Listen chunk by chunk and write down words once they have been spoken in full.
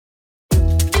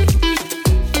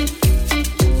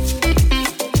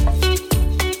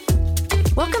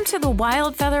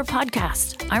Wild Feather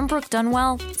Podcast. I'm Brooke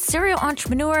Dunwell, serial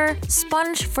entrepreneur,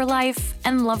 sponge for life,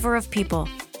 and lover of people.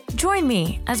 Join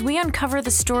me as we uncover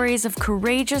the stories of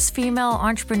courageous female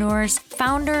entrepreneurs,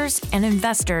 founders, and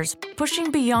investors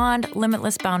pushing beyond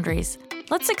limitless boundaries.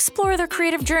 Let's explore their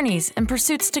creative journeys and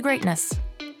pursuits to greatness.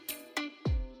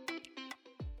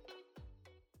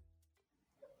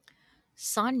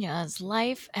 Sonja's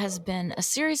life has been a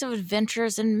series of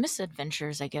adventures and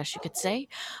misadventures, I guess you could say.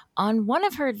 On one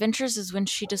of her adventures is when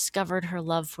she discovered her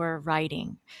love for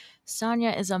writing.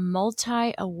 Sonja is a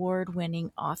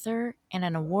multi-award-winning author and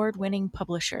an award-winning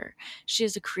publisher. She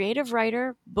is a creative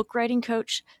writer, book writing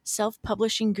coach,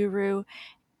 self-publishing guru,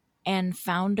 and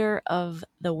founder of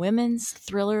the Women's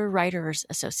Thriller Writers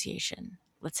Association.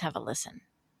 Let's have a listen.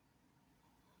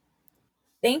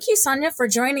 Thank you, Sonja, for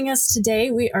joining us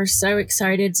today. We are so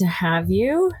excited to have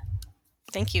you.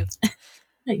 Thank you.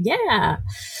 Yeah.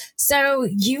 So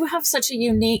you have such a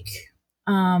unique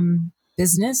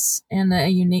business and a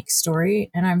unique story,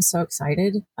 and I'm so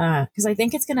excited because I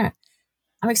think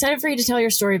I'm excited for you to tell your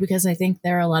story because I think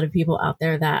there are a lot of people out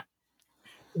there that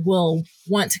will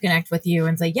want to connect with you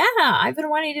and say, yeah, I've been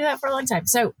wanting to do that for a long time.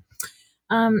 So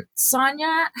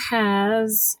Sonja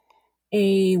has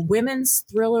a women's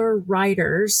thriller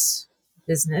writers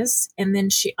business, and then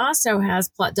she also has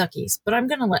Plot Duckies, but I'm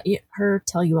going to let her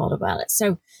tell you all about it.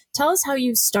 So tell us how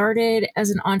you started as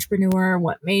an entrepreneur,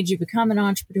 what made you become an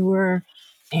entrepreneur,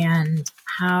 and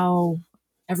how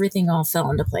everything all fell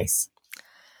into place.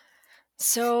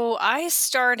 So I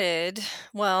started,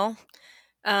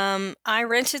 I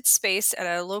rented space at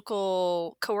a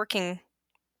local co-working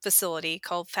facility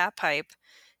called Fat Pipe.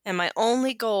 And my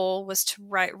only goal was to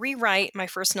rewrite my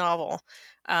first novel,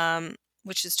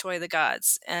 which is Toy of the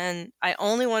Gods. And I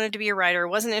only wanted to be a writer,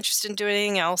 wasn't interested in doing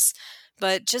anything else.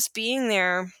 But just being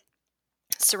there,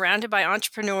 surrounded by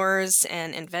entrepreneurs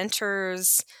and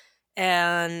inventors,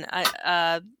 and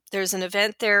there's an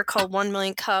event there called 1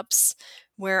 Million Cups,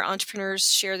 where entrepreneurs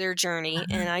share their journey.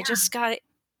 And I just got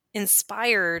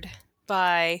inspired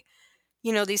by,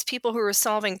 these people who were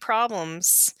solving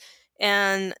problems.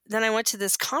 And then I went to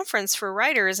this conference for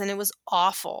writers, and it was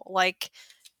awful, like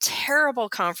terrible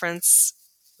conference.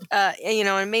 And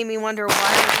it made me wonder,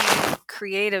 why are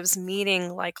creatives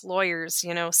meeting like lawyers,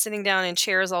 sitting down in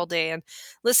chairs all day and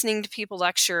listening to people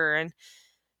lecture. And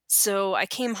so I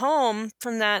came home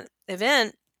from that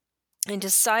event and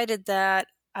decided that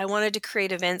I wanted to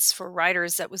create events for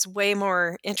writers that was way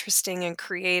more interesting and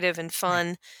creative and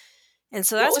fun. And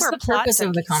so that's where the purpose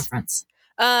of the conference.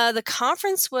 The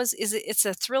conference it's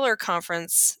a thriller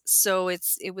conference, so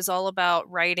it was all about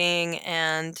writing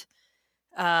and,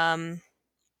 but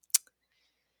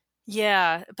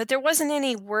there wasn't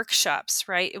any workshops,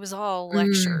 right? It was all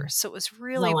lecture, so it was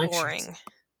really boring.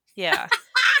 Yeah,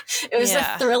 it was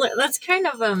a thriller. That's kind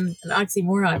of an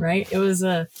oxymoron, right? It was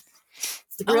a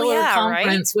thriller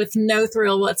conference, right? With no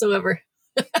thrill whatsoever.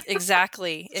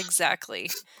 Exactly.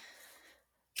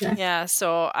 Okay. Yeah,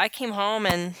 so I came home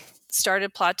and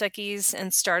started Plot Duckies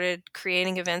and started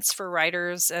creating events for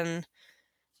writers. And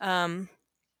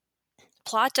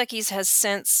Plot Duckies has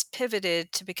since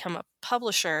pivoted to become a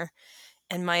publisher.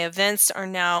 And my events are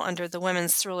now under the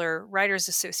Women's Thriller Writers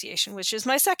Association, which is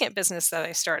my second business that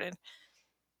I started.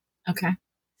 Okay.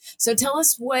 So tell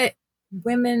us what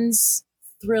Women's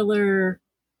Thriller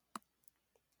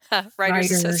Writers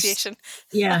Association.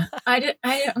 Yeah.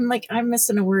 I'm like, I'm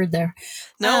missing a word there.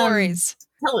 No worries.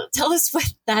 Tell us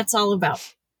what that's all about.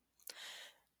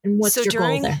 And what's your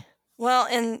goal there? Well,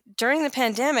 and during the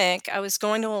pandemic, I was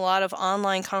going to a lot of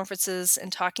online conferences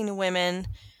and talking to women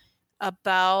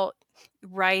about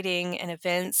writing and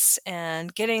events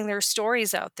and getting their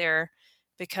stories out there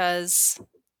because,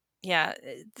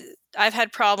 I've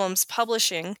had problems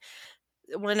publishing.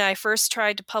 When I first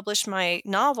tried to publish my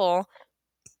novel,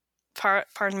 a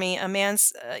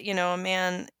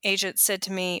man agent said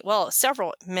to me,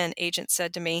 several men agents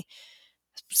said to me,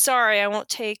 sorry, I won't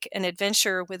take an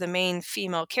adventure with a main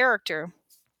female character.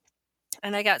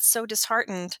 And I got so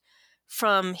disheartened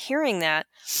from hearing that.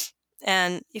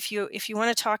 And if you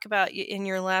want to talk about, in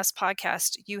your last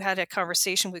podcast, you had a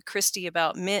conversation with Christy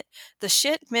about the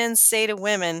shit men say to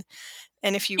women.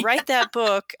 And if you write that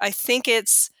book, I think it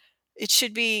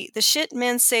should be the shit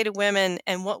men say to women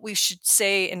and what we should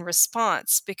say in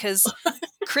response. Because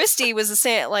Christy was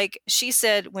saying, like, she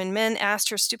said when men asked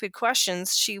her stupid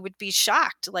questions, she would be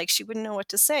shocked. Like, she wouldn't know what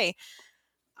to say.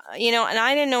 And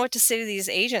I didn't know what to say to these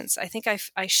agents. I think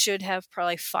I should have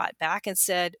probably fought back and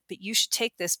said, but you should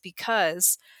take this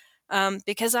because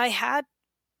I had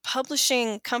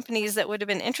publishing companies that would have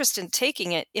been interested in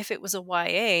taking it if it was a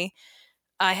YA.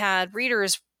 I had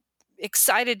readers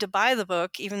excited to buy the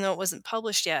book, even though it wasn't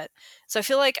published yet. So I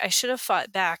feel like I should have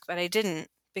fought back, but I didn't,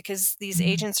 because these Mhm.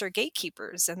 agents are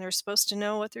gatekeepers and they're supposed to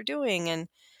know what they're doing. And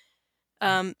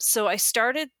so I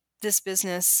started this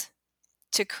business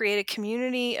to create a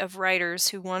community of writers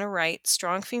who want to write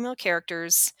strong female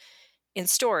characters in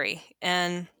story.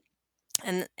 And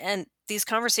these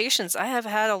conversations, I have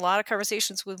had a lot of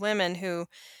conversations with women who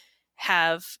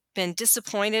have been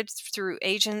disappointed through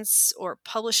agents or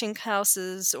publishing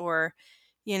houses, or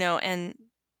and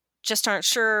just aren't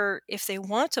sure if they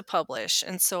want to publish,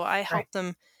 and so I Right. help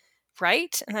them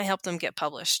write and I help them get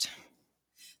published.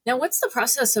 Now, what's the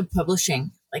process of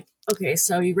publishing? Like, okay,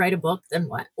 so you write a book, then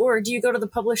what? Or do you go to the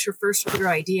publisher first with your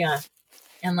idea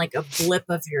and like a blip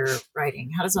of your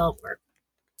writing? How does all work?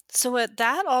 So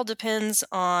that all depends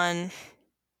on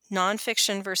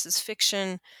nonfiction versus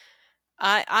fiction.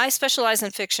 I specialize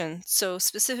in fiction, so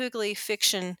specifically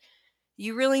fiction,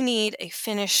 you really need a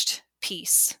finished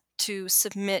piece to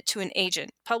submit to an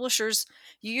agent. Publishers,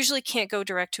 you usually can't go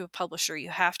direct to a publisher. You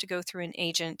have to go through an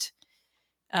agent,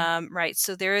 right?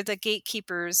 So they're the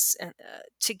gatekeepers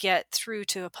to get through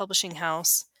to a publishing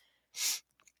house.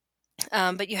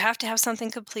 But you have to have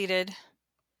something completed.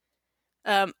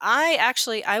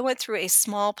 I went through a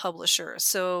small publisher,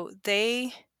 so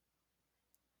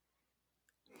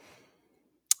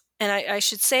and I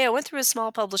should say I went through a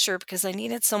small publisher because I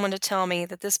needed someone to tell me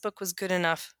that this book was good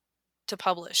enough to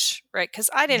publish, right? Because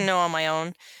I didn't know on my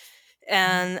own,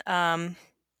 and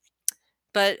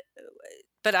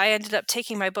but I ended up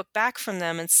taking my book back from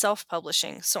them and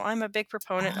self-publishing. So I'm a big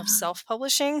proponent of Ah,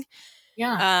 self-publishing,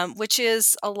 yeah, which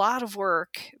is a lot of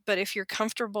work. But if you're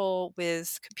comfortable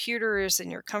with computers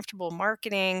and you're comfortable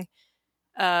marketing,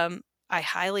 um, I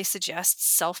highly suggest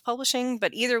self-publishing.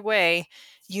 But either way,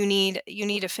 you need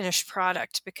a finished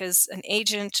product, because an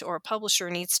agent or a publisher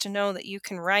needs to know that you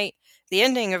can write the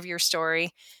ending of your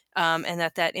story, and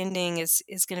that ending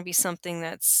is going to be something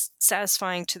that's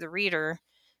satisfying to the reader.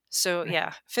 So right.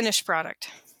 yeah, finished product.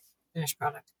 Finished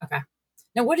product. Okay.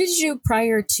 Now, what did you do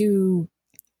prior to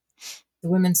the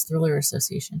Women's Thriller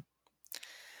Association?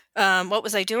 What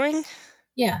was I doing?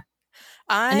 Yeah,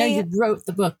 I know I you wrote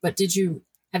the book, but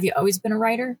have you always been a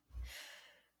writer?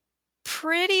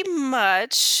 pretty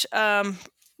much,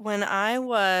 when I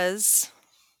was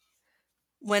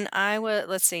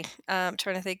let's see, I'm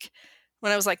trying to think.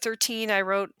 When I was like 13, I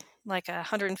wrote like a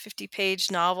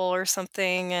 150-page novel or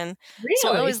something, and so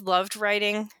I Really? always loved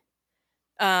writing.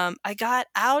 I got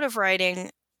out of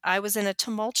writing. I was in a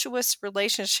tumultuous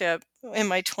relationship in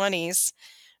my 20s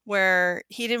where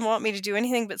he didn't want me to do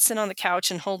anything but sit on the couch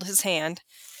and hold his hand.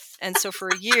 And so for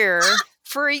a year,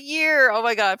 oh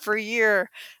my God, for a year,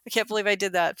 I can't believe I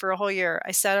did that. For a whole year,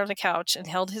 I sat on a couch and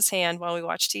held his hand while we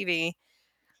watched TV.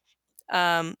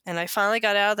 And I finally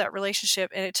got out of that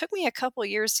relationship, and it took me a couple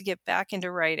years to get back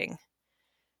into writing.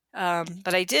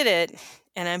 But I did it,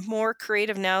 and I'm more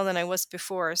creative now than I was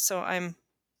before. So I'm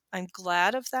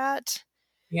glad of that.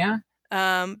 Yeah.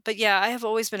 But yeah, I have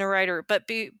always been a writer. But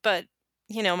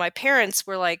my parents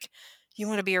were like, "You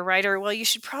want to be a writer? Well, you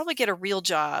should probably get a real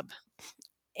job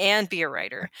and be a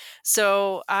writer."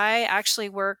 So I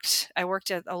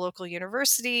worked at a local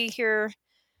university here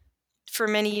for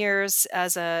many years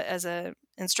as a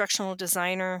instructional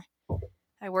designer.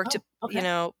 I worked at Oh, okay.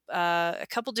 a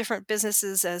couple different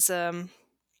businesses as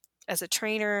a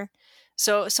trainer.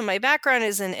 So my background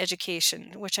is in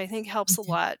education, which I think helps a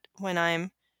Okay. lot when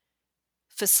I'm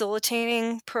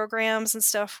facilitating programs and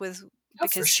stuff, Oh, for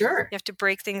because sure. you have to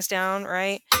break things down,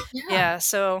 right? Yeah. Yeah,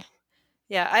 so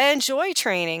yeah, I enjoy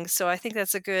training, so I think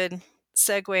that's a good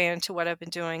segue into what I've been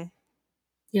doing.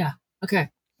 Yeah. Okay.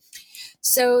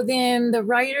 So then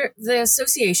the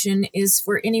association is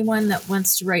for anyone that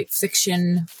wants to write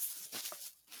fiction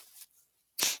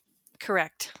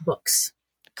Correct. books,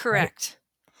 right? Correct.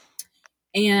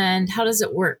 And how does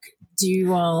it work? Do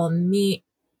you all meet?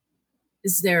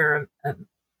 Is there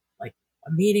like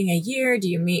a meeting a year? Do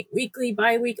you meet weekly,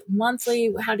 bi-week,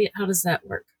 monthly? How does that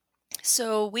work?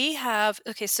 So we have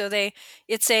okay, so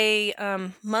it's a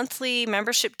monthly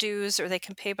membership dues, or they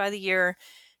can pay by the year.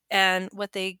 And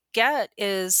what they get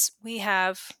is we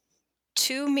have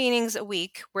 2 meetings a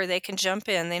week where they can jump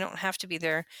in. They don't have to be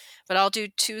there, but I'll do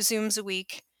 2 Zooms a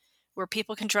week where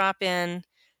people can drop in.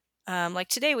 Like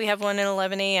today, we have one at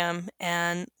 11 a.m.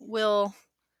 and a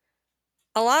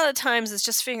lot of times it's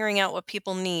just figuring out what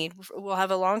people need. We'll have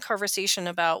a long conversation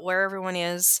about where everyone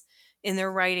is in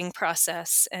their writing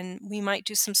process, and we might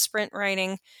do some sprint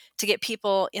writing to get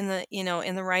people in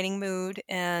the writing mood,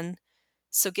 and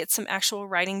so get some actual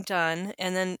writing done,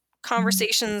 and then Mhm.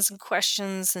 conversations and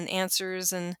questions and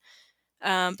answers, and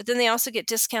But then they also get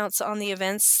discounts on the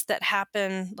events that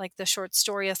happen, like the short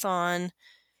storyathon,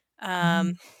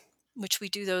 Mhm. which we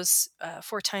do those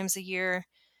 4 times a year.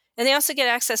 And they also get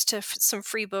access to some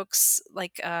free books.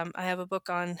 Like I have a book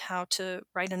on how to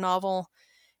write a novel.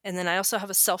 And then I also have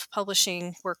a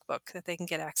self-publishing workbook that they can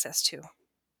get access to.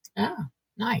 Oh,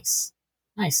 nice.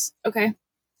 Nice. Okay.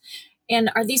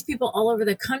 And are these people all over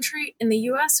the country in the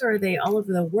US, or are they all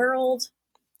over the world?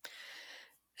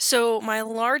 So my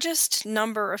largest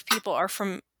number of people are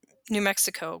from New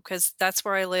Mexico because that's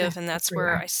where I Yeah, live and that's that's where you where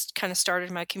are. I kind of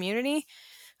started my community.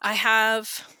 I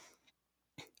have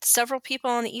several people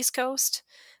on the East Coast.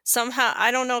 Somehow,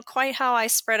 I don't know quite how I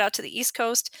spread out to the East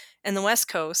Coast and the West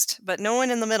Coast, but no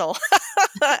one in the middle.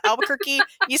 Albuquerque,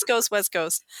 East Coast, West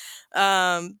Coast.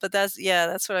 But that's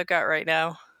what I've got right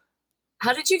now.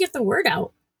 How did you get the word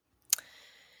out?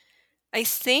 I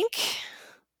think.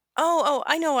 Oh,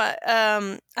 I know what.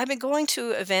 I've been going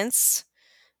to events.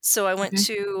 So I went Okay.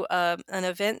 to an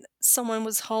event someone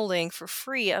was holding for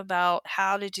free about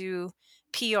how to do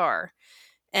PR.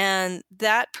 And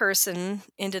that person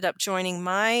ended up joining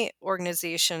my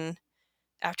organization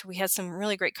after we had some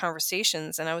really great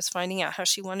conversations, and I was finding out how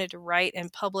she wanted to write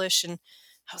and publish, and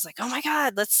I was like, "Oh my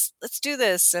god, let's do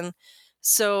this." And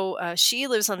so she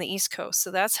lives on the East Coast,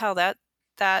 so that's how that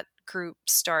group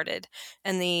started.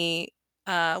 And the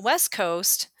West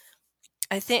Coast,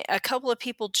 I think a couple of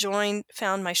people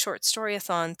found my short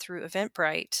storyathon through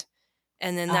Eventbrite,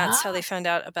 and then that's how they Ah, found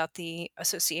out about the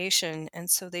association, and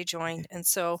so they joined. And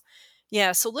so,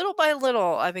 yeah, so little by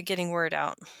little, I've been getting word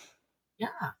out.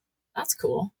 yeah. That's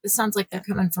cool. It sounds like they're Yeah,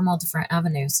 coming from all different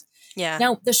avenues. yeah.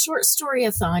 Now, the short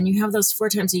storyathon, you have those 4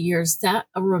 times a year. Is that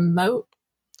a remote?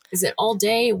 Is it all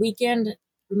day, weekend?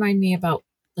 Remind me about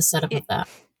the setup It of that.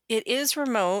 it is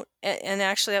remote, and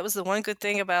actually, that was the one good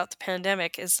thing about the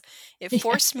pandemic is it Yeah.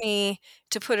 forced me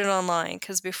to put it online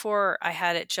because before I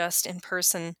had it just in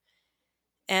person,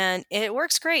 and it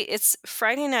works great. It's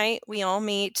Friday night. We all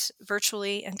meet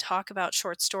virtually and talk about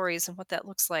short stories and what that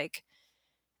looks like.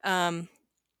 Um,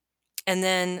 And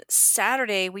then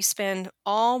Saturday, we spend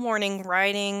all morning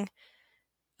writing.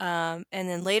 And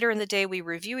then later in the day, we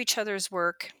review each other's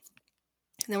work.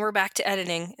 And then we're back to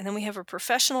editing. And then we have a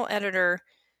professional editor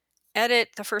edit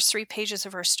the first 3 pages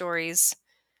of our stories.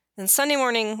 Then Sunday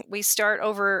morning, we start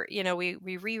over,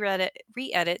 we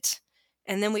re-edit,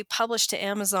 and then we publish to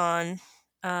Amazon.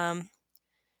 Um,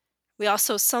 we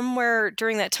also, somewhere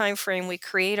during that time frame, we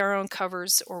create our own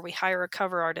covers or we hire a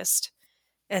cover artist.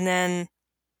 And then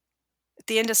at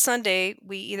the end of Sunday,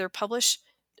 we either publish,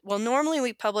 well, normally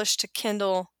we publish to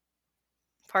Kindle,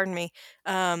 pardon me,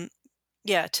 um,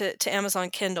 yeah, to Amazon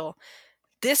Kindle.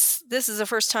 This is the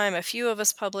first time a few of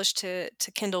us published to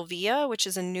Kindle Via, which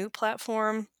is a new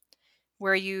platform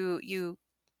where you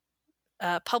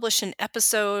publish an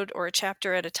episode or a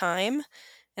chapter at a time,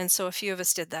 and so a few of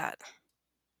us did that.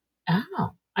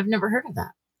 Oh, I've never heard of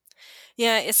that.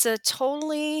 Yeah, it's a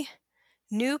totally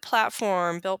new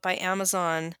platform built by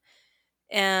Amazon.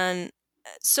 And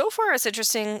so far, it's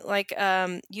interesting. Like,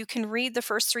 you can read the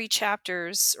first 3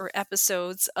 chapters or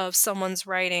episodes of someone's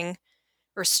writing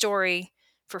or story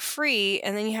for free,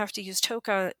 and then you have to use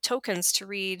tokens to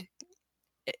read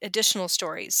additional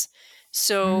stories.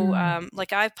 So, Mm.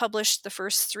 like, I've published the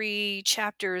first 3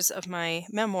 chapters of my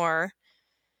memoir,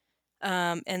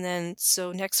 and then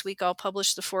so next week I'll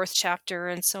publish the 4th chapter,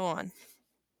 and so on.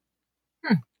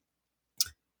 Hmm.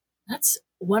 That's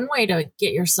one way to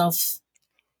get yourself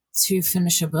to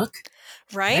finish a book,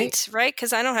 right? Right,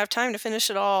 because I don't have time to finish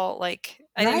it all. Like,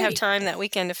 I didn't have Right. time that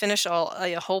weekend to finish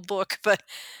a whole book, but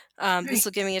this Right.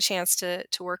 will give me a chance to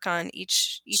work on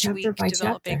each Chapter week by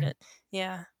developing chapter. it.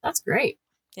 Yeah, That's great.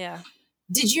 yeah.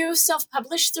 Did you self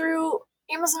publish through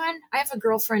Amazon? I have a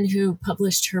girlfriend who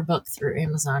published her book through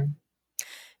Amazon.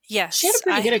 She had a Yes,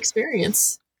 pretty good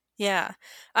experience. yeah.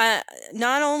 Uh,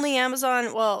 Not only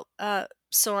Amazon, well,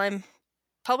 so I'm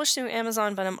published through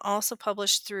Amazon, but I'm also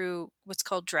published through what's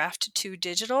called Draft 2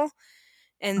 Digital,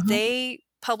 and Uh-huh. they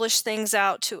publish things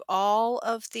out to all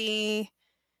of the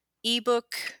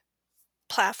ebook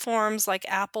platforms like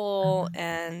Apple Um,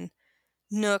 and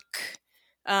Nook.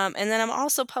 And then I'm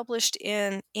also published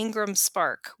in Ingram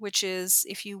Spark, which is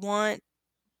if you want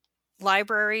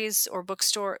libraries or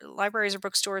bookstores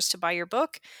to buy your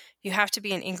book, you have to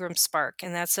be in Ingram Spark,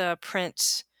 and that's a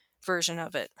print version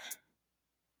of it.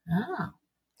 oh,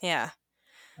 Yeah,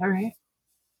 all right.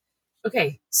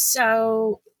 Okay,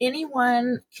 so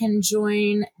anyone can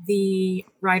join the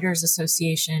Writers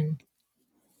Association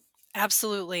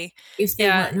absolutely. if they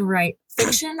Yeah, want to write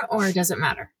fiction, or does it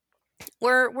matter?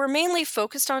 we're mainly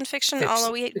focused on fiction,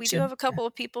 although we do Fiction. have a Yeah. couple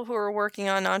of people who are working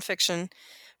on nonfiction.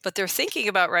 but they're thinking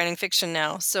about writing fiction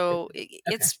now. So Okay.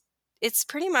 it's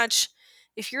pretty much,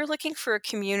 if you're looking for a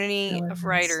community Really of nice.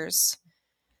 writers,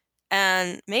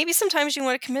 and maybe sometimes you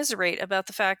want to commiserate about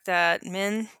the fact that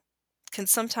men can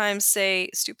sometimes say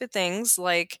stupid things.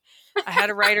 Like, I had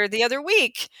a writer the other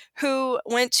week who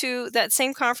went to that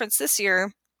same conference this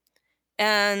year,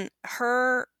 and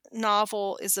her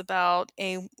novel is about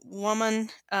a woman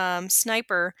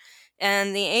sniper,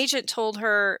 and the agent told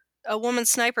her a woman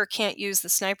sniper can't use the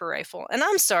sniper rifle. And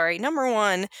I'm sorry, number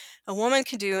one, a woman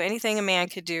can do anything a man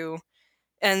could do,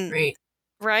 and Great.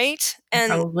 right,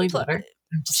 And and probably better.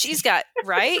 I'm just she's kidding. got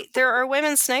right. There are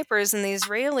women snipers in the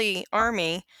Israeli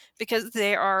army because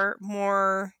they are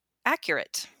more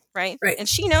accurate, right? Right. And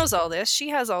she knows all this. She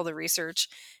has all the research,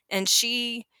 and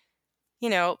she,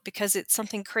 because it's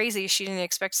something crazy she didn't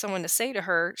expect someone to say to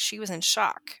her, she was in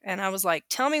shock. And I was like,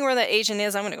 "Tell me where that agent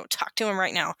is. I'm going to go talk to him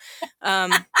right now."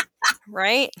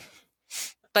 Right?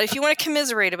 But if you want to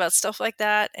commiserate about stuff like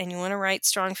that and you want to write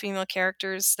strong female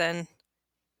characters, then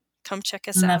come check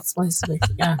us And out. that's basically,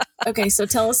 yeah. Okay, so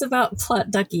tell us about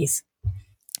Plot Duckies.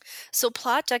 So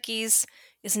Plot Duckies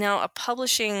is now a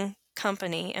publishing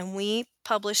company, and we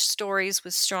publish stories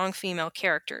with strong female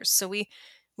characters. So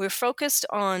we're focused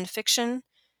on fiction,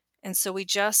 and so we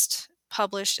just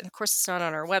published, and of course it's not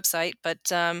on our website, but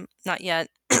not yet.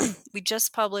 We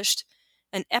just published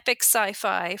an epic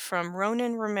sci-fi from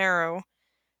Ronan Romero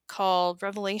called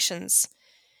Revelations,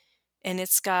 and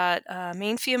it's got a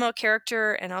main female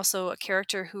character and also a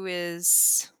character who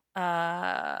is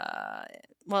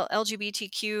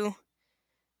LGBTQ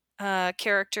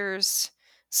characters.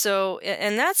 So,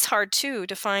 and that's hard too,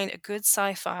 to find a good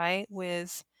sci-fi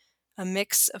with a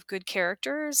mix of good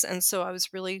characters. And so I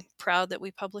was really proud that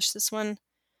we published this one.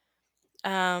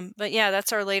 But yeah,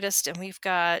 that's our latest, and we've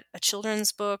got a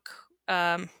children's book.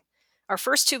 Our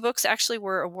first two books actually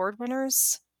were award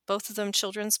winners, both of them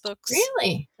children's books.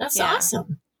 Really? That's Yeah,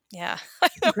 awesome. yeah. I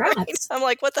know, right? Congrats. I'm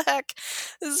like, what the heck?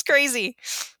 This is crazy.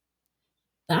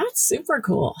 That's super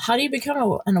cool. How do you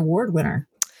become an award winner?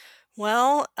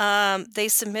 Well, they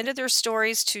submitted their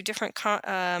stories to different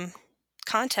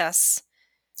contests,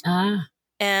 Ah,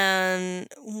 and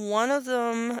one of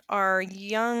them are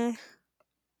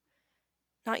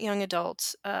not young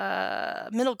adults,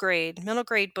 middle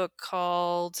grade book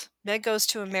called Meg Goes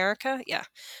to America. Yeah.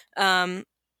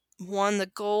 Won the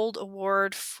gold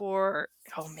award for,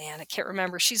 oh man, I can't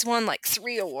remember. She's won like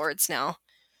 3 awards now.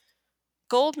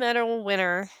 Gold medal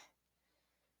winner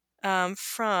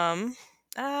from,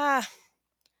 I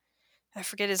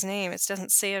forget his name. It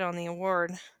doesn't say it on the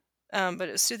award. But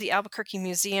it was through the Albuquerque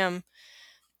Museum,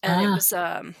 and it was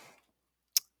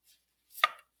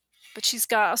but she's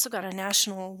also got a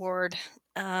national award.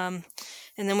 And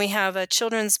then we have a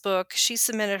children's book. She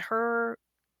submitted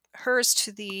hers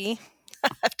to the I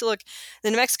have to look,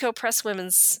 the New Mexico Press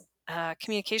Women's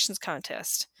Communications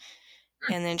Contest,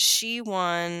 and then she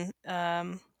won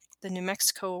the New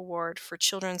Mexico Award for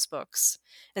children's books,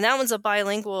 and that one's a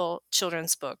bilingual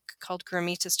children's book called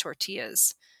Gramitas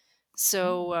Tortillas.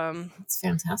 So that's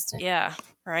fantastic. yeah,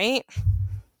 right.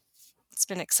 It's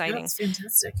been exciting. That's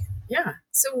fantastic. Yeah.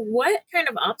 So, what kind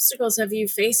of obstacles have you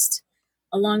faced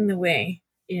along the way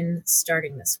in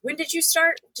starting this? When did you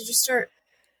start? Did you start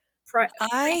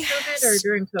pre-COVID or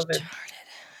during COVID?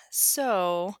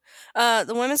 So,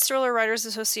 the Women's Thriller Writers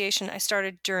Association, I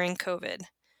started during COVID.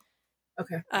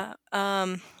 Okay.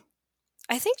 I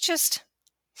think just,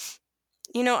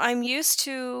 I'm used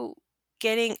to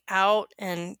getting out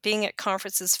and being at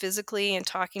conferences physically and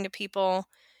talking to people.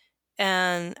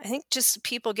 And I think just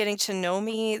people getting to know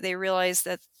me, they realize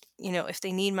that, if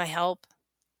they need my help,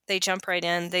 they jump right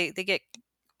in.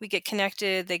 We get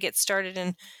connected, they get started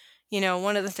in,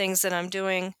 one of the things that I'm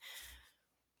doing.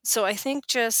 So I think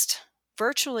just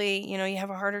virtually, you have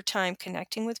a harder time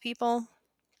connecting with people.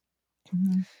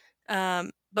 Mm-hmm.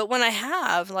 But when I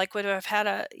have, like, when I've had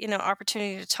a,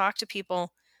 opportunity to talk to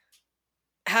people,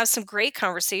 have some great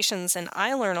conversations, and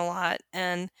I learn a lot.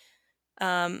 And,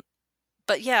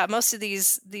 but yeah, most of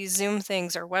these Zoom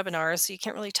things are webinars, so you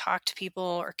can't really talk to people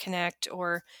or connect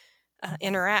or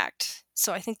interact.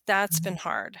 So I think that's been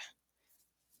hard.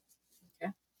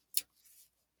 Okay.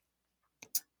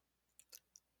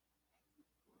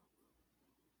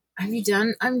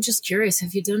 I'm just curious,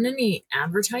 have you done any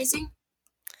advertising?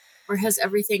 Or has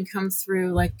everything come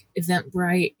through like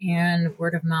Eventbrite and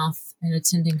word of mouth and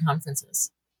attending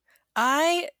conferences?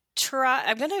 I'm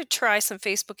going to try some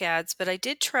Facebook ads, but I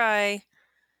did try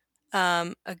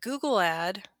a Google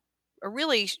ad, a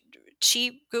really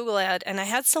cheap Google ad, and I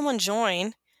had someone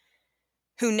join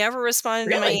who never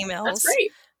responded to my emails. That's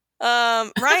great.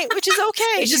 Right, which is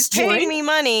okay. She's paying me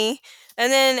money,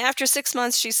 And then after 6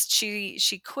 months,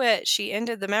 she quit. She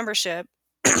ended the membership.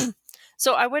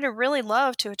 So I would have really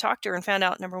loved to have talked to her and found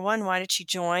out, number one, why did she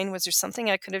join? Was there something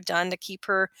I could have done to keep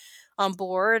her on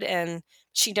board? And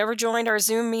she never joined our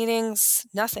Zoom meetings,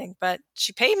 nothing, but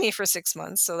she paid me for 6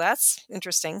 months. So that's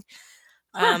interesting.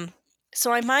 Huh.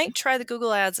 So I might try the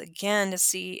Google ads again to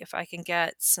see if I can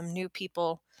get some new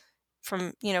people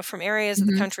from, from areas of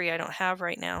the Hmm. country I don't have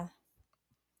right now.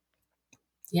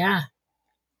 Yeah.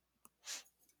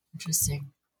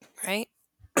 Interesting. Right?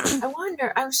 I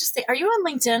wonder, I was just thinking, are you on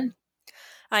LinkedIn?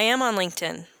 I am on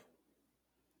LinkedIn.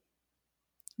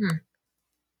 Hmm.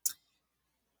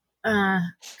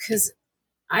 Because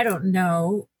I don't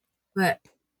know, but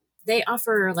they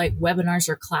offer like webinars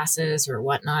or classes or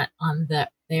whatnot on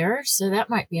there. So that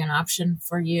might be an option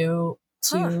for you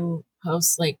Huh. to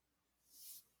post like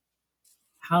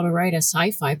how to write a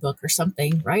sci-fi book or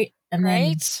something, right? And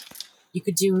then Right? you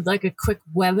could do like a quick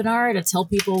webinar to tell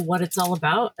people what it's all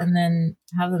about and then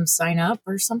have them sign up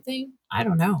or something. I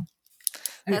don't know.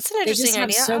 That's an They interesting just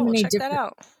have idea. so I will many check that different,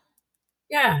 out.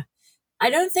 yeah. I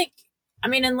don't think, I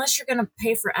mean, unless you're going to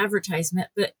pay for advertisement,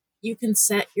 but you can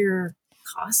set your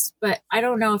costs. But I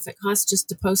don't know if it costs just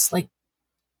to post like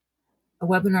a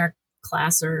webinar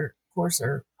class or course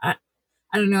or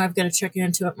I don't know. I've got to check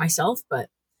into it myself, but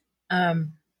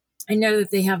um, I know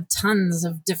that they have tons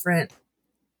of different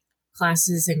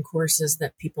classes and courses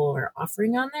that people are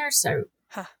offering on there. So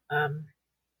Huh. um,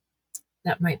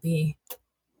 that might be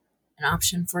an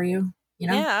option for you, you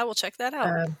know? Yeah, I will check that out.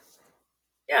 Um,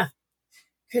 yeah.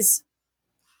 Because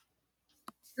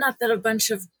not that a bunch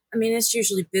of, I mean, it's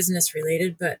usually business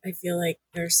related, but I feel like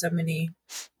there's so many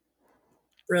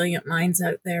brilliant minds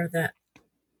out there that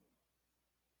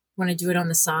want to do it on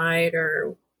the side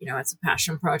or, it's a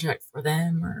passion project for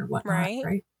them or whatnot, Right?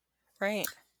 right? Right.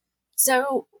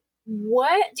 So,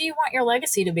 what do you want your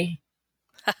legacy to be?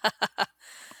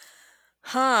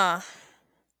 Huh.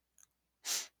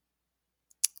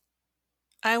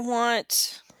 I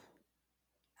want,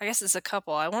 I guess it's a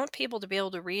couple. I want people to be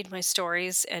able to read my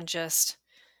stories and just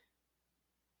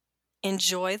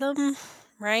enjoy them,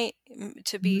 right?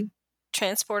 To be Hmm.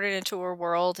 transported into a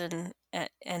world and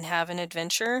have an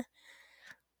adventure.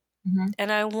 Hmm.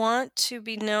 And I want to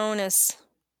be known as,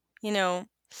 you know,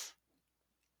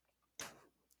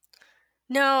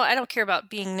 no, I don't care about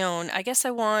being known. I guess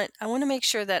I want to make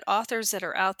sure that authors that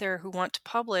are out there who want to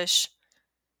publish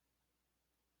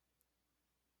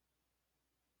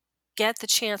get the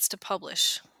chance to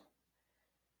publish.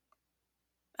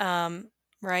 Um,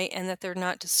 right, and that they're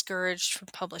not discouraged from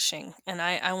publishing. And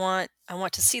I want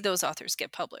to see those authors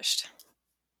get published.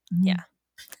 Hmm. Yeah.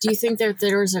 Do you think that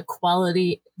there's a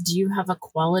quality, do you have a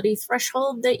quality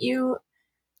threshold that you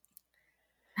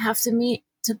have to meet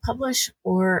to publish,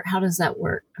 or how does that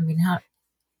work? I mean, how,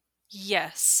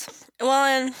 Yes. Well,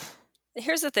 and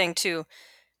here's the thing too.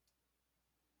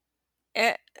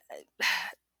 eh,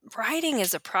 Writing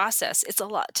is a process. It's a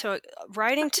lot to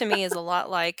writing to me is a lot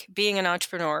like being an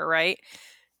entrepreneur, right?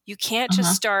 You can't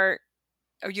just uh-huh. start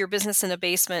your business in a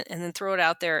basement and then throw it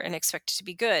out there and expect it to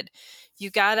be good.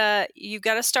 You gotta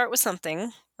start with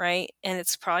something, right? And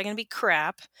it's probably gonna be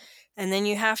crap, and then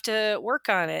you have to work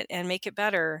on it and make it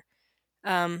better.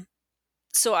 Um,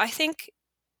 so I think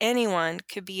anyone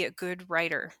could be a good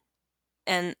writer,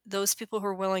 and those people who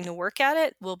are willing to work at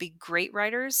it will be great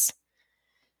writers.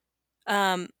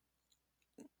 Um,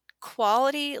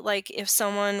 Quality, like if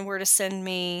someone were to send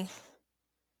me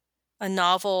a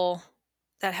novel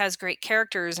that has great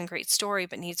characters and great story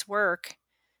but needs work,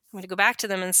 I'm going to go back to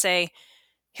them and say,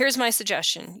 here's my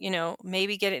suggestion,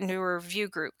 maybe get it into a review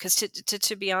group. Because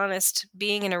to be honest,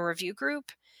 being in a review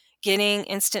group, getting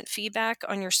instant feedback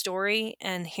on your story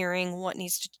and hearing what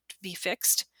needs to be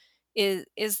fixed is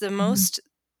the Hmm. most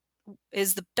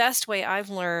is the best way I've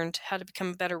learned how to become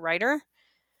a better writer.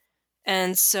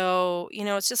 And so,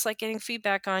 it's just like getting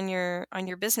feedback on your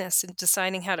business and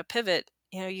deciding how to pivot.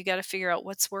 You got to figure out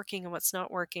what's working and what's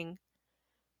not working.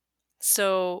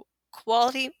 So,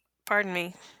 quality, pardon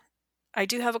me, I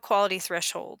do have a quality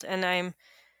threshold, and I'm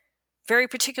very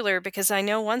particular because I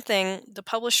know one thing: the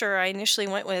publisher I initially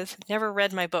went with never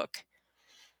read my book.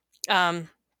 Um,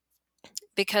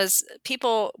 because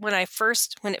people, when it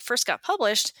first got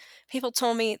published, people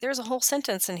told me there's a whole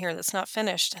sentence in here that's not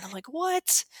finished, and I'm like,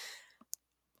 what?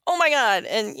 Oh my god!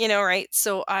 And right?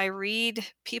 So I read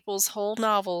people's whole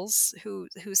novels who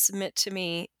submit to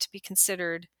me to be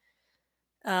considered,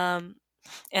 um,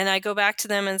 and I go back to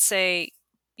them and say,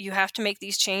 you have to make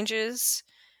these changes.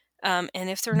 And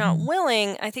if they're not Hmm.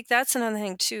 willing, I think that's another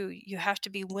thing too. You have to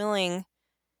be willing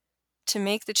to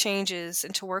make the changes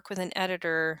and to work with an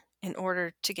editor in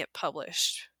order to get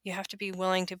published. You have to be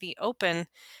willing to be open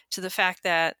to the fact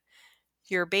that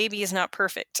your baby is not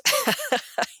perfect.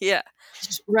 Yeah.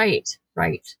 Right.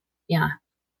 Yeah.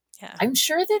 Yeah. I'm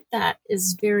sure that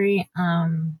is very, let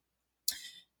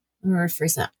me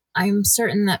rephrase that. I'm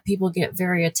certain that people get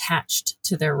very attached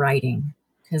to their writing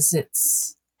because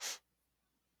it's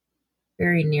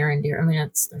very near and dear. I mean,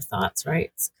 it's their thoughts,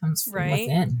 right? It comes from Right.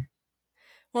 within.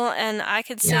 Well, and I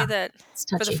could say Yeah, that it's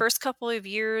for the touchy. first couple of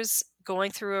years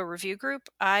going through a review group,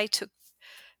 I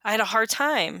had a hard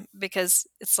time because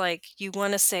it's like you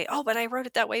want to say, "Oh, but I wrote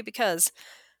it that way because."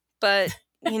 But,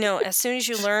 as soon as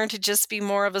you learn to just be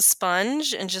more of a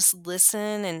sponge and just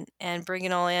listen and bring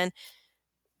it all in,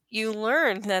 you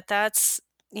learn that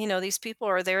these people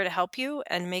are there to help you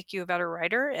and make you a better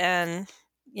writer. And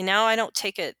now I don't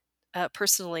take it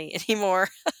personally anymore.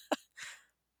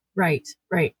 Right.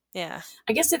 Yeah.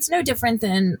 I guess it's no different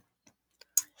than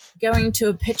going to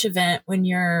a pitch event when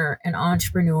you're an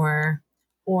entrepreneur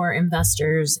or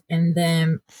investors. And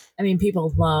then, I mean,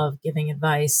 people love giving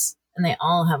advice and they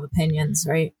all have opinions,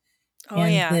 right? Oh,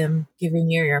 And yeah. them giving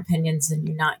you your opinions and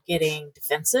you not getting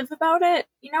defensive about it,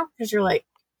 because you're like,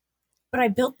 but I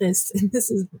built this and this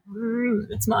is,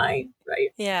 it's mine,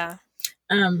 right? Yeah.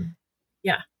 Um,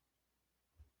 yeah.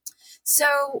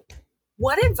 So,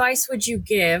 what advice would you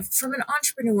give from an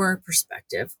entrepreneur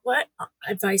perspective? What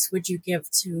advice would you give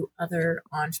to other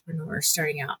entrepreneurs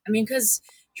starting out? I mean, because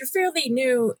you're fairly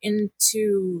new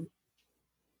into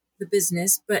the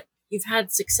business, but you've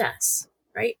had success,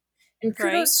 right? And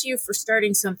Right. kudos to you for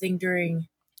starting something during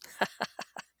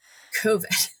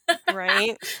COVID.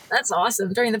 Right. That's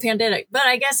awesome during the pandemic. But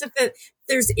I guess if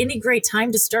there's any great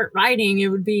time to start writing, it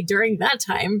would be during that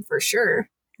time for sure.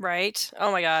 Right.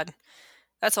 Oh my God.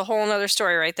 That's a whole nother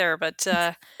story right there. But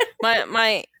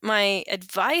my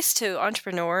advice to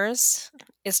entrepreneurs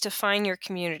is to find your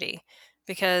community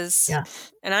because, Yeah.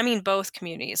 and I mean both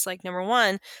communities. Like number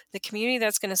one, the community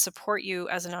that's going to support you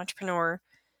as an entrepreneur,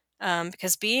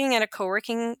 because being at a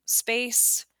co-working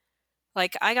space,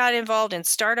 like I got involved in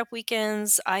startup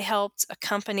weekends. I helped a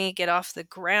company get off the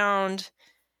ground.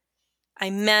 I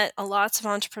met lots of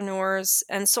entrepreneurs,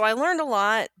 and so I learned a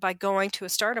lot by going to a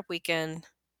startup weekend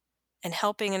and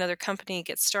helping another company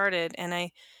get started, and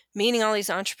I meeting all these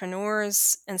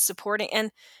entrepreneurs and supporting.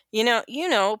 And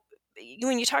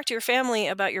when you talk to your family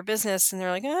about your business and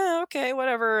they're like, oh, okay,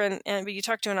 whatever, but you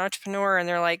talk to an entrepreneur and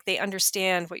they're like, they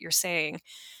understand what you're saying.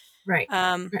 Right.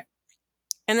 um, Right.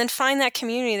 and then find that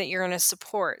community that you're going to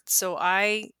support. So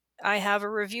I have a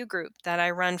review group that I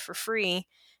run for free,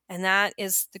 and that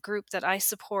is the group that I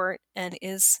support and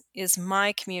is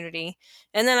my community.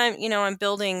 And then I'm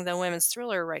building the Women's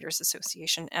Thriller Writers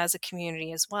Association as a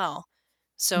community as well.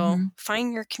 So Mm-hmm.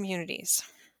 find your communities.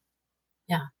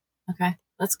 Yeah. Okay.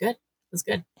 That's good. That's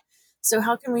good. So,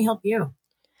 how can we help you?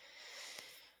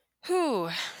 Whew.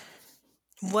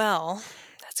 Well,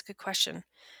 that's a good question.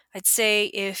 I'd say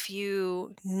if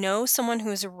you know someone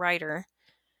who's a writer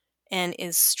and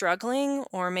is struggling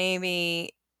or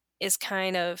maybe is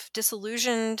kind of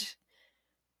disillusioned,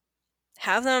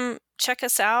 have them check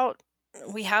us out.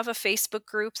 We have a Facebook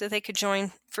group that they could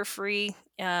join for free,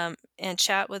 and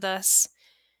chat with us,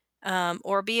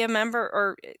 or be a member,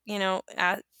 or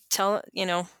tell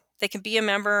they can be a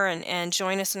member and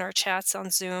join us in our chats on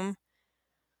Zoom.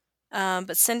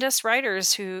 But send us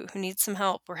writers who need some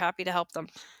help. We're happy to help them.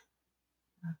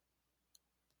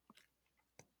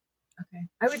 Okay.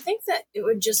 I would think that it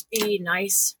would just be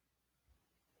nice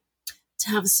to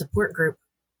have a support group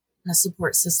and a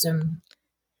support system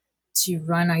to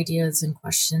run ideas and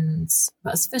questions,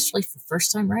 but especially for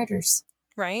first time writers.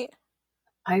 Right.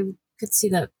 I could see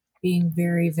that being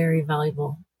very, very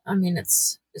valuable. I mean,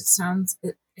 it's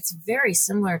very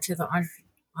similar to the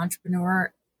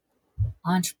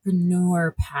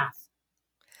entrepreneur path.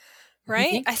 You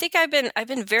Right. think? I think I've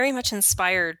been very much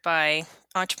inspired by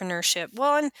entrepreneurship.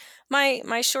 Well, and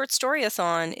my short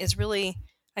story-a-thon is really,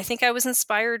 I think I was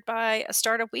inspired by a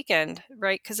startup weekend,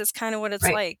 right? Because it's kind of what it's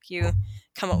Right. like. You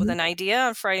come up with Hmm. an idea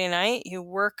on Friday night, you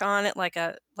work on it like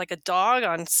a dog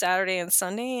on Saturday and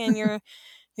Sunday, and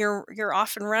you're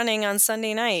off and running on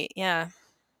Sunday night. Yeah.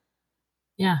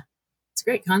 Yeah, it's a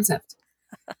great concept.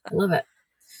 I love it.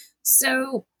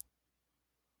 So,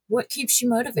 what keeps you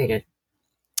motivated,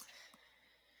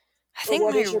 I or think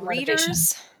what my is your motivation?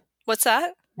 readers. What's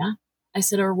that? Yeah, I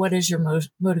said, or what is your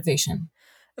motivation?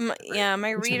 Or Yeah,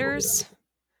 my whichever way you want readers. to put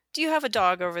Do you have a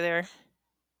dog over there?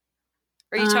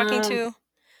 Are it. you talking to?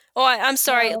 Oh, I'm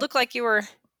sorry. It No, looked like you were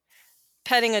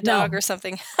petting a dog no, or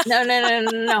something.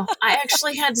 no. I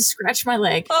actually had to scratch my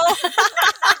leg. Oh,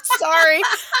 sorry.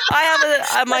 I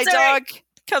have my That's all right. dog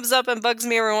comes up and bugs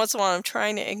me every once in a while. I'm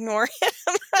trying to ignore it.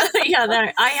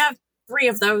 Yeah, I have 3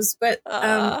 of those, but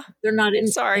they're not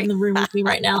Sorry. in the room with me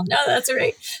right now. No, that's all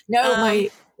right. No, my Um,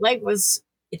 leg was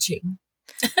itching.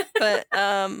 but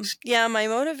yeah, my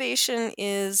motivation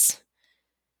is,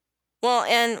 well,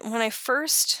 and when I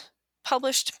first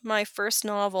published my first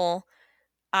novel,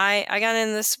 I got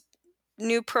in this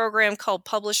new program called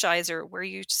Publishizer, where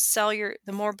you sell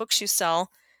the more books you sell,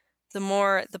 the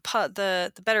more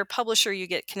the better publisher you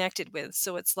get connected with.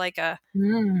 So it's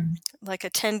Mm. like a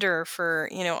tender for,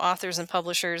 authors and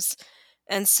publishers.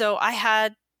 And so I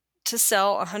had to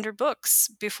sell 100 books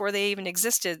before they even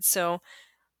existed. So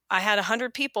I had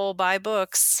 100 people buy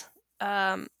books.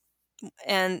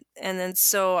 And then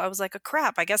so I was like, oh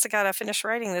crap, I guess I gotta finish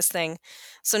writing this thing.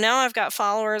 So now I've got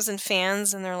followers and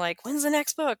fans, and they're like, when's the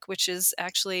next book? Which is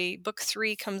actually book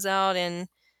 3 comes out in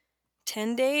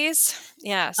 10 days.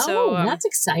 Yeah. So Oh, that's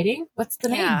exciting. What's the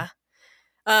name?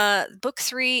 yeah. Book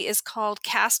 3 is called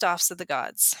Cast Offs of the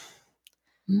Gods.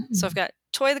 So I've Mm. got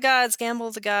Toy of the Gods, Gamble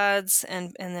of the Gods,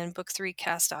 and then book 3,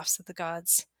 Cast Offs of the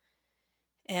Gods.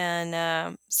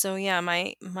 And so yeah,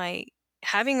 my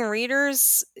having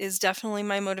readers is definitely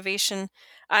my motivation.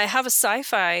 I have a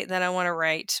sci-fi that I want to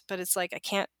write, but it's like I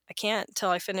can't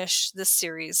till I finish this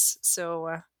series.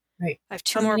 So Right. I have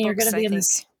 2 How more many are going to books, be I in think.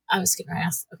 this? I was going to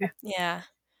ask. Okay. Yeah.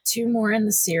 2 more in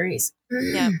the series.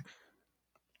 Yeah.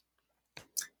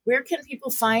 Where can people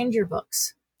find your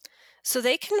books? So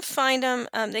they can find them.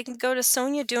 They can go to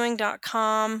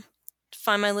sonjadewing.com to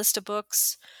find my list of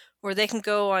books, or they can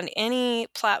go on any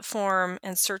platform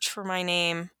and search for my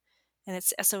name, and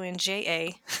it's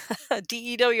Sonja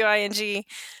Dewing.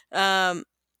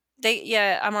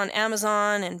 I'm on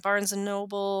Amazon and Barnes and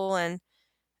Noble, and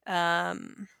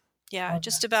yeah, Oh,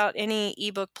 just that's about any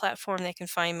ebook platform they can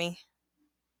find me,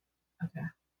 okay.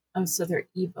 Oh, so they're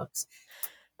ebooks.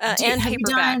 and Have you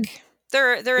done? paperback.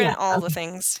 They're in Yeah. all the Okay.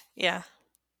 things. Yeah.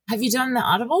 Have you done the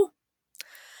Audible?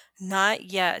 Not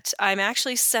yet. I'm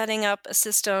actually setting up a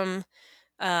system.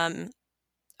 Um,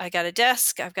 I got a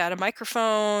desk, I've got a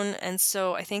microphone, and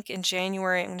so I think in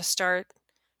January I'm going to start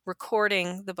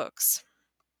recording the books.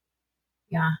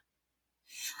 Yeah.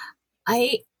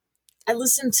 I I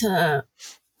listen to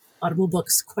Audible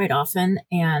books quite often,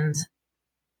 and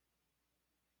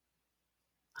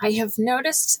I have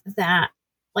noticed that,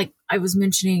 like I was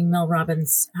mentioning Mel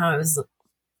Robbins, how I was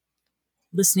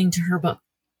listening to her book.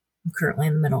 I'm currently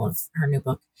in the middle of her new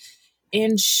book,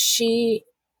 and she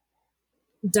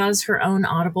does her own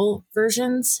Audible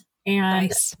versions. And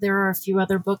Nice. there are a few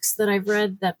other books that I've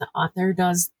read that the author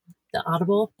does the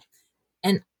Audible,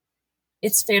 and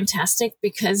it's fantastic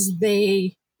because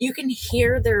you can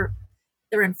hear their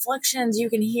inflections, you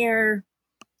can hear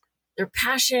their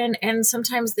passion, and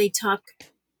sometimes they talk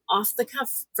off the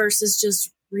cuff versus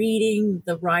just reading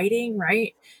the writing,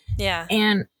 right? Yeah.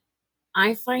 And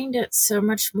I find it so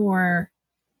much more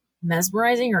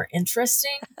mesmerizing or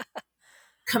interesting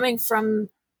coming from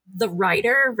the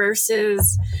writer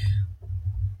versus,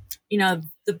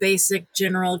 the basic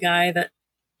general guy that,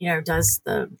 does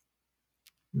a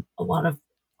lot of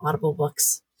Audible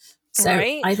books. So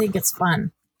Right. I think it's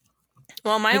fun.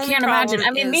 Well, my I only can't imagine.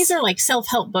 problem I mean, these is are like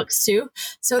self-help books too.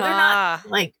 So they're not,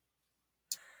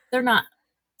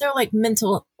 they're like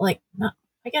mental, like not,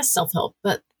 I guess self-help,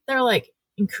 but they're like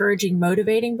encouraging,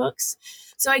 motivating books.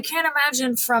 So I can't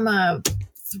imagine from a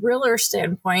thriller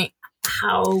standpoint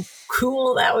how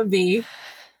cool that would be.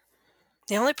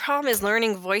 the only problem is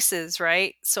learning voices,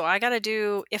 right? So I got to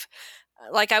do, if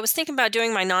like I was thinking about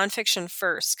doing my nonfiction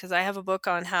first because I have a book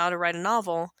on how to write a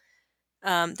novel.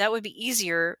 That would be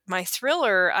easier. My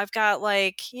thriller, I've got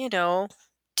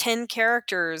 10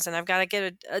 characters, and I've got to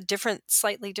get a different,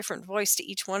 slightly different voice to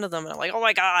each one of them. And I'm like, oh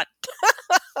my God.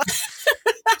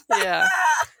 Yeah.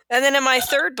 And then in my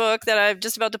third book that I'm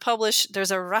just about to publish,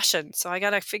 there's a Russian. So I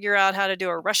got to figure out how to do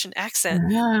a Russian accent.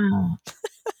 Wow.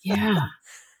 Yeah.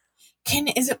 Can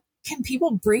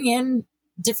people bring in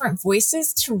different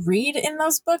voices to read in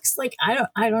those books? Like I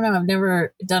don't know. I've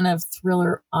never done a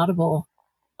thriller Audible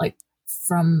like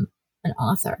from an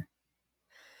author.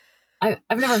 I've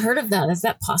never heard of that. Is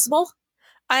that possible?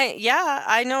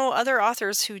 I know other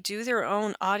authors who do their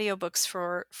own audiobooks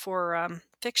for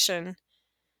fiction.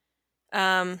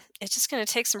 It's just going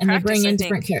to take some And they practice, bring I in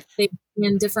think. they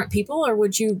bring in different people, or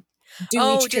would you do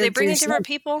Oh, each do they character bring in yourself? different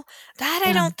people? That I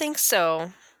Yeah, don't think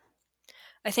so.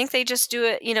 I think they just do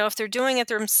it, if they're doing it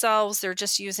themselves, they're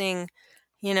just using,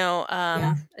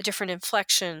 yeah, a different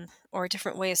inflection or a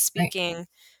different way of right. speaking.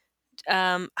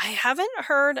 I haven't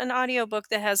heard an audiobook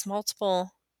that has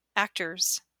multiple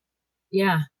actors.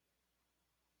 Yeah,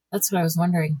 that's what I was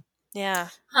wondering. Yeah.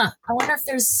 Huh. I wonder if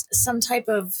there's some type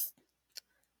of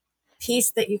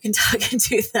piece that you can talk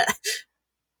into that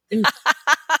and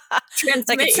That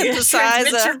could transmit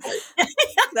synthesize your voice.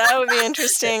 that would be It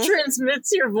interesting.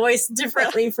 transmits your voice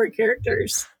differently for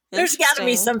characters. There's got to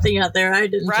be Interesting. something out there. I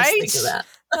didn't just think of Right?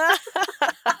 that.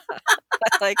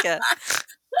 I like it.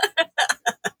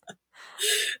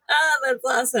 That's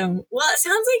awesome. Well, it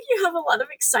sounds like you have a lot of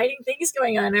exciting things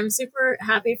going on. I'm super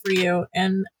happy for you,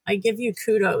 and I give you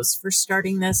kudos for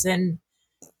starting this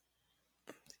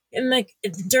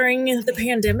during the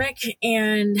pandemic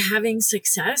and having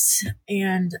success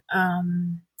and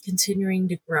continuing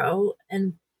to grow.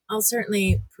 And I'll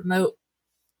certainly promote.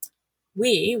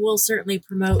 We will certainly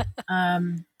promote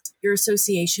your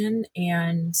association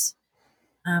and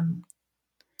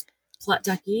Plot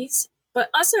Duckies, but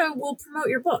also we'll promote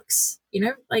your books.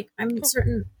 I'm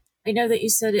certain. I know that you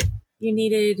said you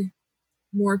needed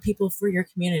more people for your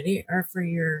community or for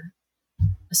your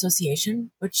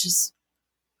association, which is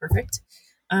perfect.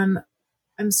 I'm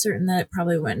certain that it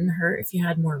probably wouldn't hurt if you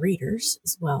had more readers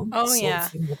as well. Oh, Sold a yeah.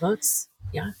 few more books.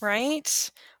 Yeah.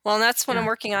 Right? Well, and that's what I'm Yeah.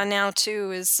 working on now,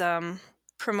 too, is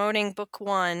promoting book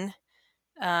 1.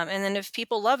 And then if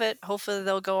people love it, hopefully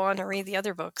they'll go on to read the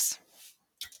other books.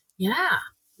 Yeah.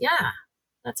 Yeah.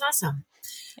 That's awesome.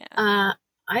 Yeah.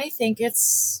 I think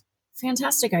it's a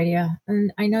fantastic idea.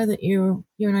 And I know that you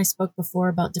and I spoke before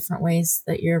about different ways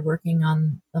that you're working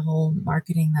on the whole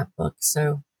marketing that book.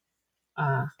 So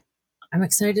I'm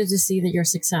excited to see your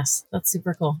success. That's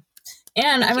super cool.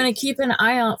 And I'm going to keep an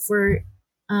eye out for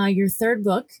your third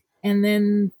book and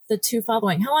then the 2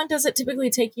 following. How long does it typically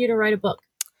take you to write a book?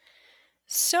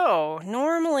 So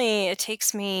normally it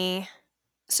takes me.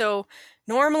 So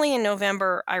normally in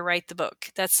November I write the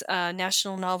book. That's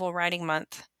National Novel Writing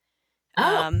Month.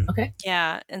 Okay.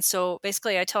 Yeah, and so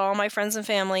basically I tell all my friends and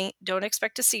family, don't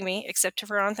expect to see me except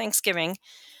for on Thanksgiving.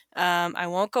 I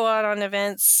won't go out on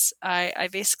events. I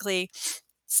basically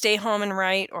stay home and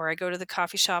write, or I go to the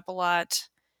coffee shop a lot.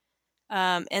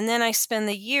 And then I spend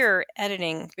the year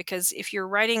editing, because if you're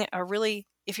writing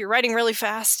really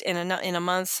fast in a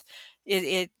month,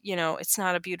 it's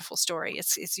not a beautiful story.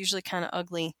 It's usually kind of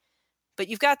ugly, but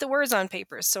you've got the words on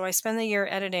paper. So I spend the year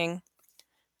editing.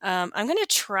 I'm going to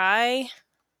try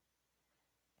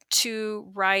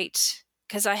to write,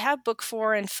 because I have book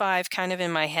 4 and 5 kind of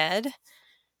in my head.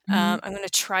 I'm going to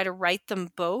try to write them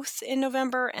both in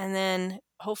November, and then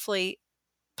hopefully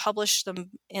publish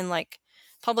them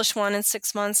publish one in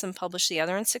 6 months and publish the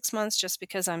other in 6 months, just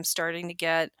because I'm starting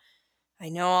to I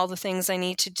know all the things I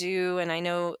need to do, and I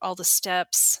know all the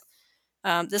steps.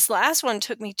 This last one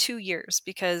took me 2 years,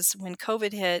 because when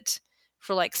COVID hit,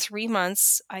 for like 3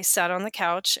 months, I sat on the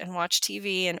couch and watched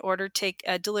TV and ordered take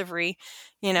a delivery,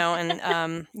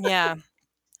 and yeah,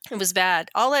 it was bad.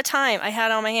 All that time I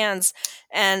had on my hands,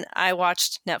 and I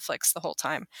watched Netflix the whole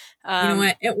time. You know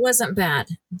what? It wasn't bad.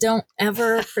 Don't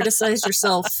ever criticize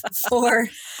yourself for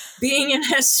being in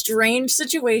a strange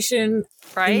situation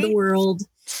in the Right? world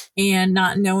and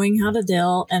not knowing how to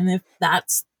deal. And if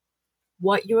that's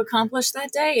what you accomplished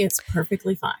that day, it's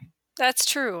perfectly fine. That's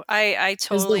true. I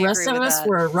Because the totally rest agree of with us that.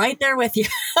 were right there with you.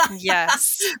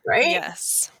 Yes. Right?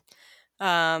 Yes.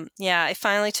 Yeah,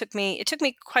 it took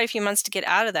me quite a few months to get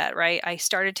out of that, right? I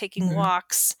started taking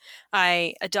walks.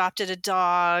 I adopted a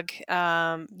dog.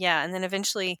 Yeah, and then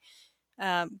eventually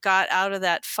got out of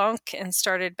that funk and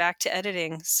started back to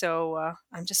editing. So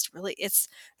I'm just really,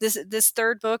 this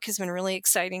third book has been really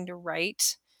exciting to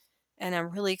write, and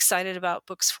I'm really excited about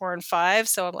books 4 and 5.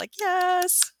 So I'm like,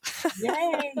 yes.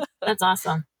 Yay. That's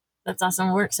awesome. That's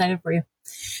awesome. We're excited for you.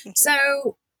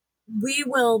 So we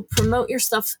will promote your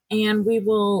stuff, and we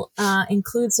will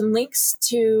include some links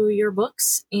to your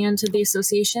books and to the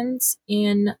associations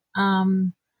in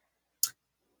the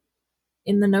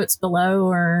notes below,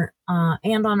 or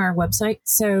and on our website.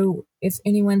 So if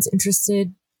anyone's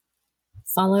interested,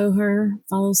 follow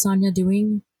Sonja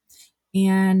Dewing.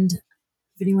 And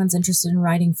if anyone's interested in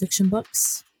writing fiction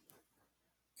books,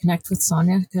 connect with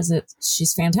Sonja, because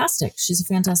she's fantastic. She's a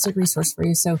fantastic resource for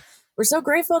you. So we're so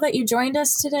grateful that you joined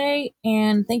us today,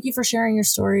 and thank you for sharing your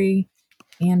story.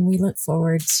 And we look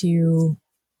forward to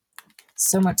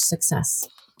so much success.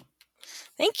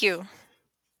 Thank you.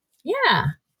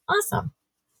 Yeah, awesome.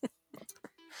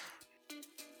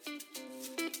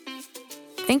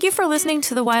 Thank you for listening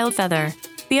to The Wild Feather.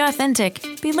 Be authentic,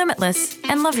 be limitless,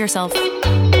 and love yourself.